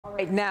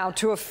Right now,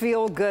 to a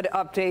feel-good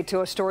update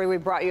to a story we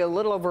brought you a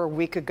little over a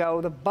week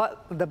ago.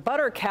 The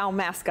butter cow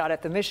mascot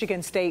at the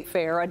Michigan State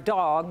Fair, a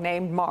dog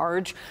named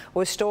Marge,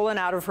 was stolen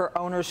out of her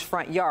owner's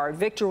front yard.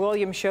 Victor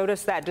Williams showed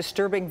us that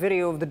disturbing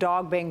video of the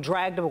dog being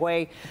dragged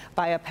away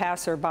by a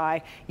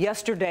passerby.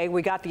 Yesterday,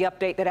 we got the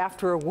update that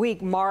after a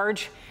week,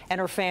 Marge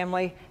and her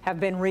family have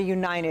been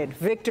reunited.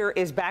 Victor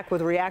is back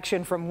with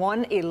reaction from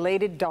one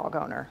elated dog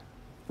owner.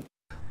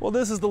 Well,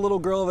 this is the little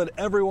girl that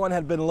everyone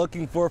had been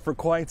looking for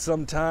quite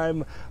some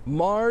time.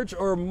 Marge,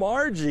 or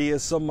Margie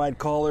as some might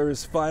call her,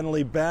 is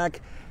finally back.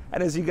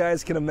 And as you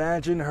guys can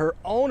imagine, her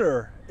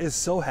owner is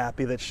so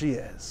happy that she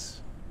is.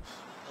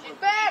 She's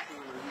back!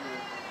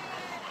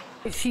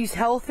 She's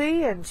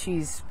healthy and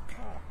she's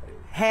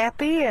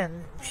happy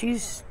and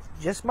she's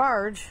just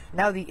Marge,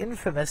 now the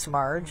infamous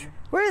Marge.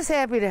 We're just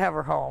happy to have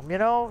her home, you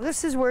know,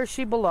 this is where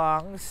she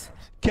belongs.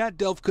 Kat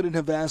Delph couldn't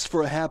have asked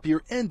for a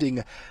happier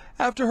ending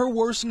after her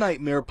worst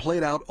nightmare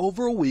played out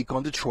over a week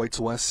on Detroit's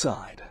west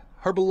side.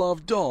 Her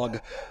beloved dog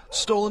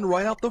stolen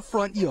right out the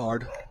front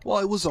yard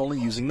while it was only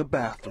using the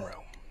bathroom.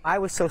 I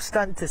was so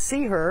stunned to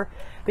see her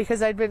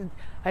because I'd been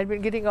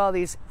getting all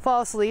these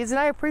false leads, and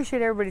I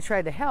appreciate everybody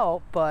tried to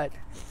help, but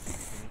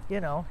you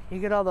know, you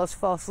get all those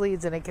false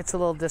leads and it gets a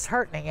little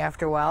disheartening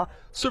after a while.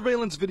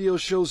 Surveillance video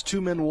shows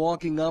two men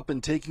walking up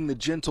and taking the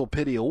gentle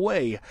pity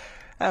away.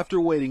 After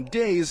waiting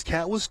days,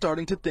 Kat was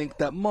starting to think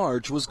that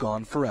Marge was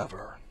gone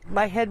forever.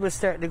 My head was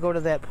starting to go to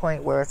that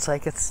point where it's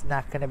like, it's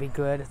not going to be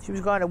good. She was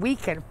gone a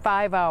week and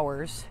 5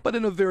 hours. But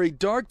in a very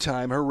dark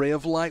time, her ray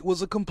of light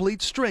was a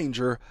complete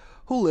stranger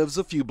who lives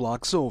a few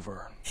blocks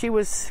over. She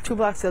was 2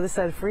 blocks the other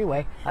side of the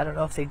freeway. I don't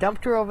know if they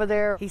dumped her over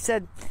there. He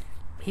said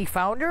he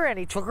found her and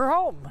he took her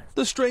home.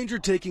 The stranger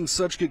taking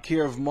such good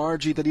care of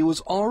Margie that he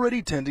was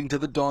already tending to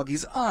the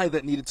doggy's eye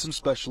that needed some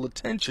special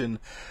attention,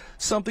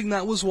 something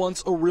that was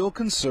once a real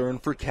concern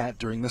for Kat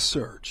during the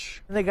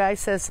search. And the guy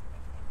says,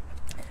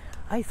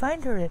 I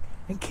find her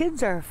and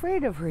kids are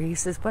afraid of her. He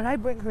says, but I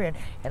bring her in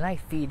and I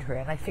feed her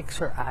and I fix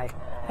her eye.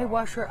 I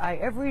wash her eye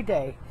every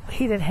day.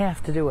 He didn't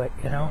have to do it,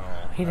 you know.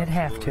 He didn't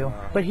have to,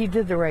 but he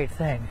did the right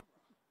thing.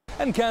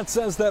 And Kat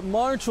says that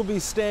Marge will be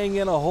staying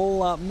in a whole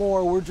lot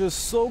more. We're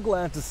just so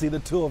glad to see the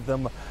two of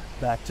them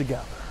back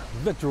together.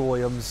 Victor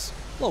Williams,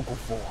 Local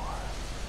 4.